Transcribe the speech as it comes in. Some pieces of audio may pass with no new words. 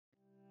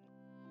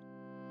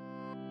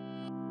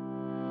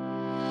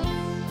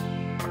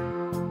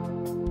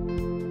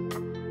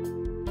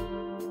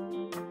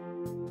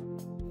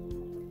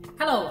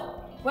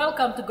Hello,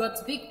 welcome to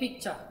God's Big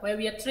Picture, where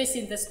we are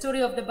tracing the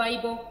story of the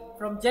Bible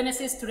from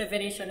Genesis to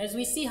Revelation as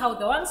we see how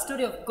the one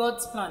story of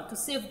God's plan to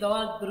save the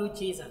world through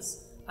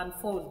Jesus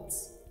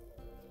unfolds.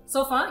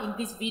 So far in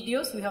these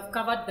videos, we have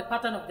covered the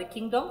pattern of the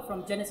kingdom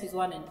from Genesis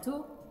 1 and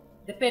 2,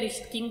 the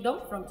perished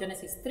kingdom from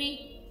Genesis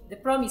 3, the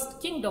promised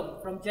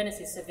kingdom from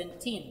Genesis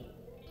 17.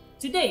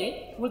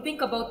 Today, we'll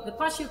think about the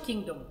Paschal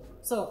kingdom.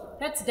 So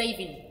let's dive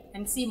in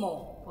and see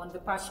more on the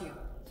Paschal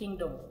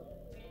kingdom.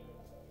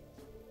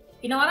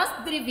 In our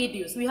last 3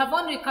 videos, we have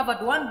only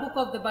covered one book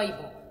of the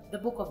Bible, the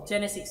book of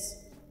Genesis,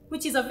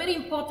 which is a very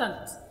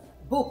important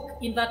book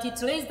in that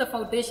it lays the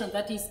foundation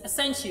that is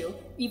essential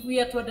if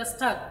we are to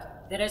understand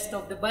the rest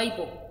of the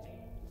Bible.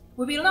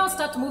 We will now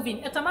start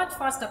moving at a much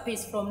faster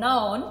pace from now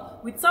on,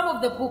 with some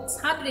of the books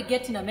hardly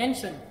getting a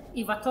mention,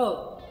 if at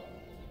all.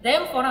 The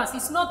aim for us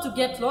is not to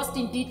get lost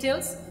in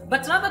details,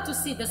 but rather to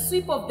see the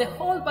sweep of the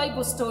whole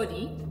Bible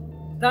story,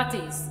 that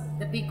is,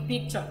 the big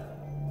picture.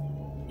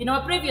 In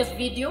our previous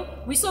video,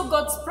 we saw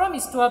God's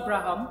promise to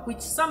Abraham,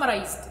 which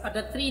summarized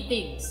under 3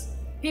 things: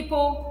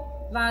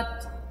 people,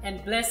 land,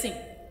 and blessing.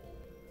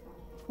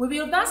 We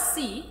will thus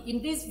see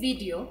in this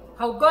video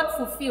how God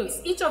fulfills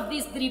each of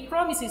these 3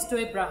 promises to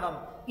Abraham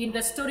in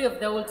the story of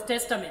the Old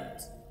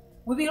Testament.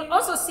 We will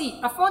also see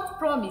a 4th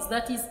promise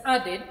that is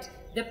added,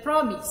 the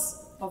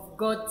promise of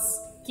God's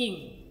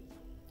king.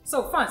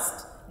 So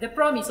first, the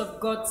promise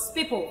of God's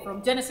people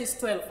from Genesis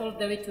 12 all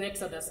the way to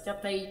Exodus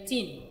chapter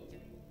 18.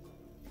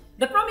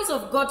 The promise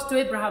of God to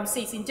Abraham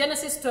says in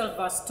Genesis 12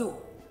 verse 2,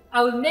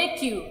 "I will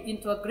make you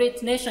into a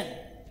great nation."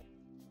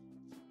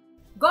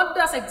 God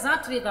does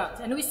exactly that,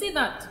 and we see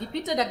that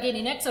repeated again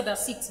in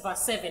Exodus 6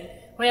 verse 7,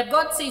 where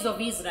God says of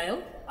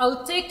Israel, "I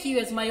will take you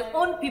as my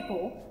own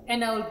people,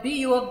 and I will be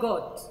your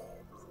God."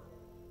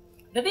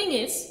 The thing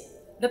is,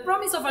 the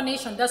promise of a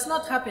nation does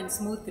not happen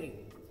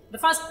smoothly. The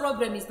first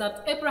problem is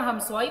that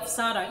Abraham's wife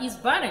Sarah is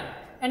barren,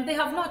 and they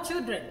have no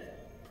children.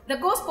 The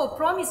gospel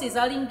promises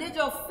are in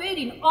danger of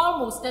failing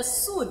almost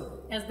as soon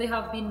as they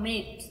have been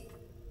made.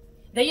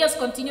 The years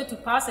continue to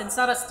pass and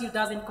Sarah still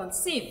doesn't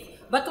conceive.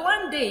 But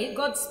one day,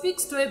 God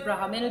speaks to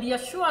Abraham and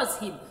reassures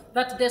him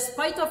that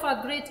despite of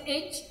her great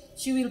age,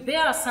 she will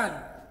bear a son.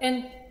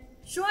 And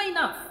sure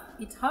enough,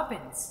 it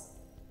happens.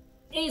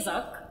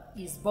 Isaac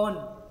is born.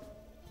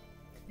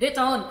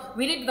 Later on,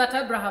 we read that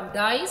Abraham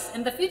dies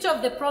and the future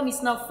of the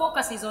promise now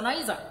focuses on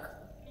Isaac.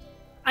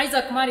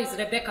 Isaac marries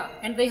Rebekah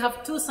and they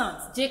have 2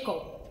 sons,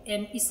 Jacob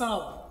and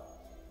Esau.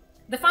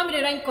 The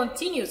family line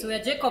continues where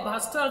Jacob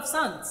has 12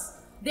 sons.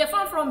 They are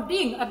far from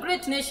being a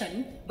great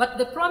nation, but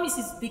the promise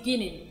is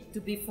beginning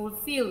to be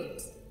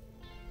fulfilled.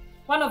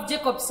 One of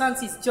Jacob's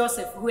sons is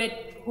Joseph,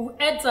 who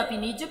ends up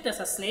in Egypt as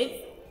a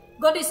slave.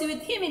 God is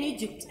with him in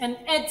Egypt and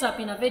ends up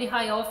in a very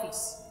high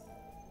office.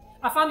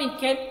 A famine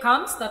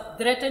comes that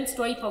threatens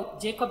to wipe out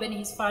Jacob and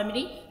his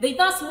family. They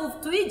thus move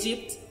to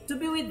Egypt to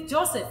be with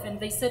Joseph and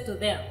they settle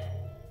there.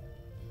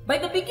 By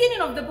the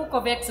beginning of the book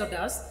of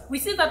Exodus, we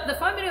see that the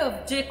family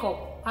of Jacob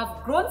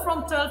have grown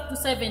from 12 to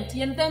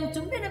 70 and then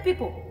to many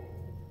people.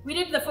 We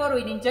read the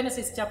following in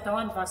Genesis chapter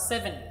 1 verse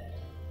 7.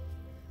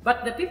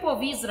 "But the people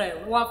of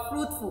Israel were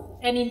fruitful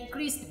and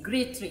increased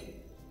greatly.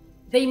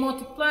 They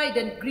multiplied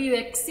and grew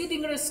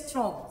exceedingly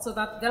strong, so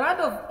that the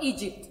land of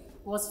Egypt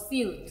was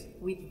filled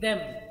with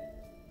them."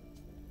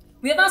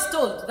 We are thus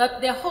told that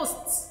their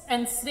hosts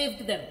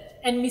enslaved them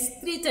and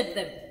mistreated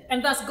them,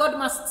 and thus God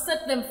must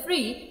set them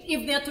free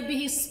if they are to be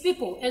his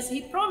people as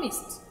he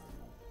promised.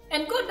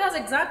 And God does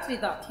exactly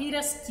that. He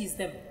rescues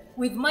them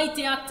with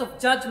mighty acts of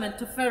judgment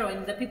to Pharaoh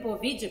and the people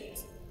of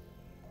Egypt.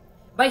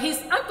 By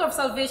his act of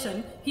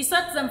salvation, he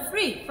sets them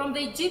free from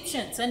the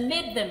Egyptians and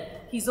made them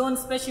his own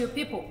special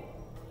people.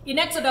 In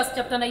Exodus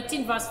chapter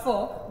 19 verse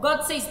 4,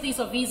 God says this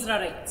of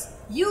Israelites,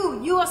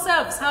 "You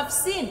yourselves have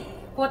seen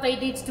what I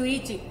did to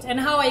Egypt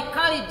and how I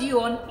carried you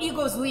on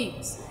eagle's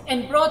wings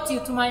and brought you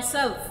to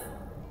myself."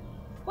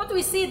 What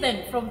we see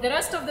then from the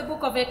rest of the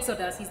book of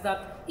Exodus is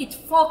that it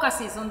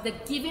focuses on the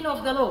giving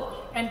of the law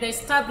and the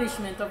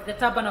establishment of the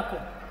tabernacle.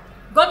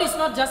 God is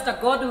not just a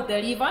God who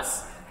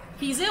delivers,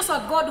 he is also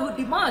a God who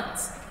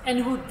demands and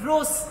who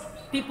draws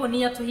people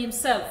near to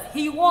himself.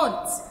 He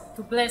wants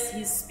to bless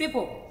his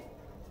people.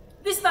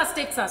 This thus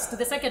takes us to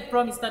the second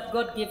promise that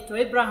God gave to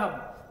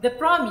Abraham, the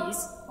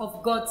promise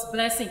of God's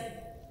blessing.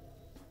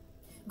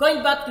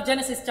 Going back to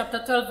Genesis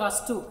chapter 12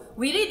 verse 2,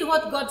 we read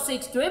what God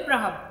said to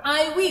Abraham,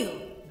 "I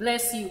will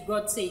bless you,"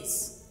 God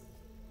says.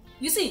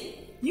 You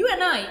see, you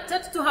and I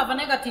tend to have a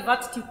negative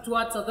attitude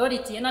towards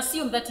authority and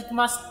assume that it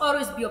must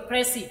always be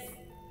oppressive.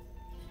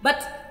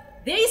 But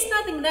there is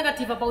nothing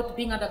negative about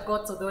being under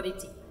God's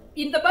authority.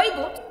 In the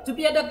Bible, to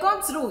be under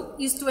God's rule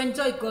is to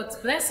enjoy God's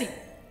blessing.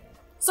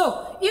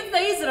 So, if the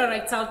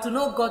Israelites are to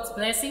know God's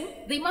blessing,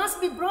 they must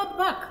be brought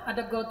back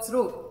under God's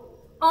rule.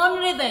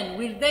 Only then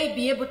will they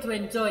be able to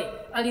enjoy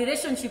a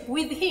relationship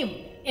with him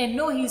and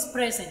know his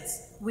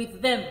presence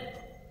with them.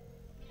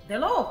 The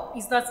law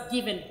is thus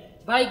given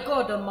by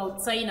God on Mount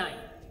Sinai.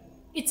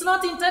 It's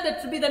not intended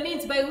to be the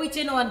means by which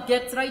anyone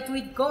gets right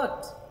with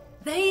God.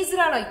 The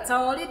Israelites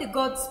are already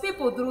God's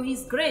people through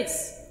his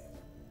grace.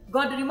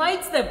 God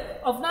reminds them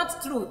of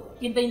that truth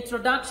in the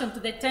introduction to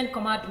the 10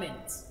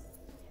 Commandments.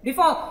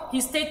 Before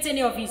he states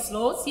any of his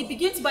laws, he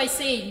begins by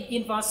saying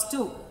in verse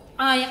 2,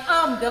 I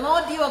am the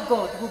Lord your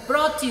God who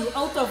brought you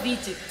out of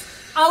Egypt,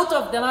 out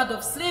of the land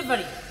of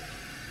slavery.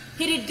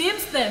 He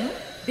redeems them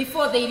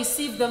before they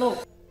receive the law.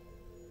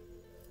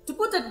 To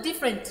put it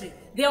differently,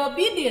 their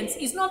obedience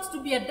is not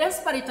to be a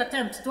desperate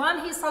attempt to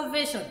earn his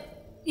salvation.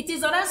 It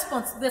is a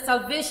response to the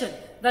salvation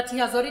that he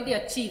has already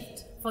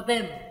achieved for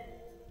them.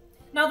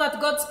 Now that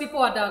God's people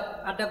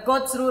are under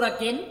God's rule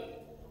again,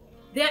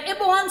 they are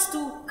able once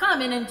to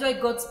come and enjoy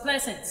God's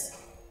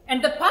presence.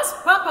 And the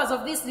purpose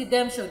of this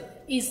redemption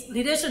is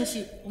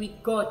relationship with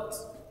God.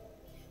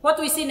 What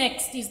we see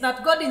next is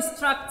that God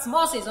instructs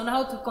Moses on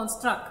how to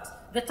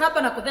construct the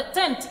tabernacle, the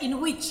tent in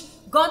which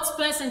God's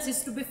presence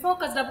is to be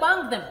focused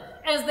among them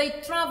as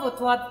they travel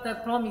toward the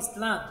promised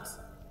land.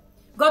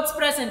 God's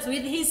presence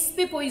with his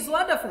people is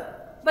wonderful,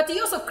 but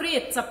he also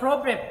creates a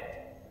problem.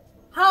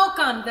 How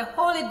can the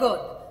holy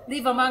God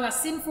live among a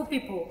sinful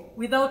people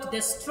without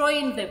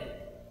destroying them?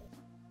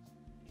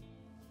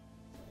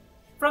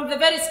 From the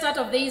very start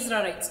of the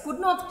Israelites could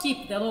not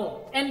keep the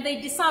law, and they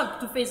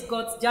deserved to face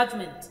God's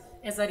judgment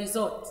as a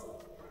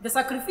result. The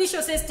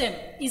sacrificial system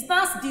is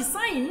thus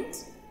designed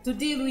to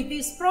deal with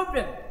this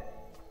problem.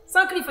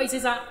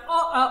 Sacrifices are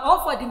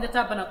offered in the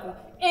tabernacle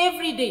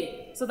every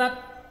day so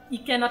that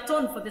it can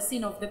atone for the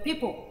sin of the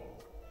people.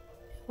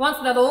 Once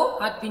the law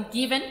had been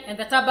given and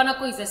the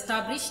tabernacle is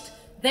established,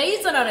 the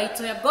Israelites,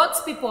 who are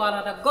God's people,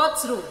 are under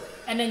God's rule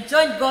and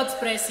enjoying God's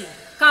blessing,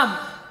 come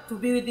to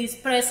be with his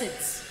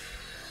presence.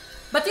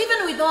 But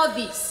even with all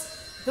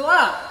this, there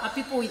are a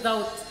people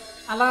without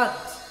a land.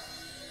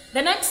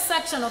 The next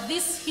section of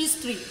this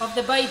history of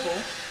the Bible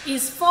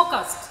is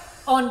focused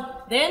on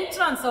the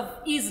entrance of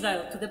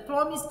Israel to the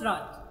promised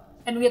land,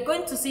 and we are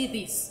going to see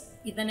this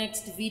in the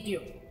next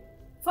video.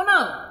 For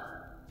now,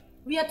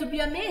 we are to be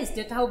amazed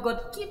at how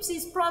God keeps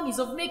his promise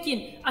of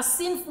making a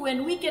sinful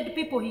and wicked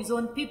people his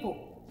own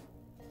people.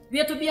 We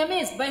are to be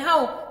amazed by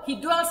how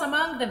he dwells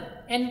among them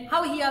and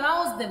how he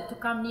allows them to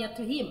come near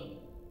to him.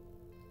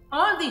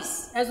 All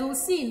this, as we'll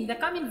see in the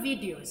coming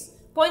videos,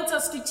 points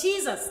us to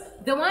Jesus,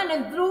 the one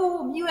and through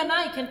whom you and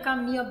I can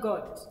come near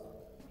God.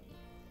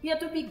 We are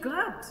to be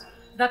glad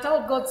that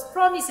all God's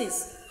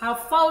promises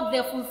have found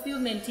their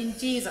fulfillment in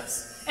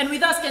Jesus, and we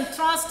thus can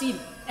trust him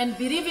and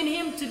believe in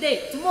him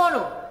today,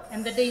 tomorrow,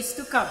 and the days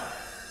to come.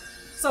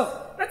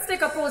 So, let's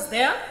take a pause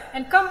there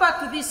and come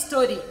back to this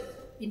story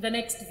in the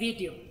next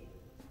video.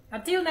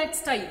 Until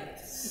next time,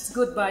 it's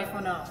goodbye for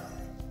now.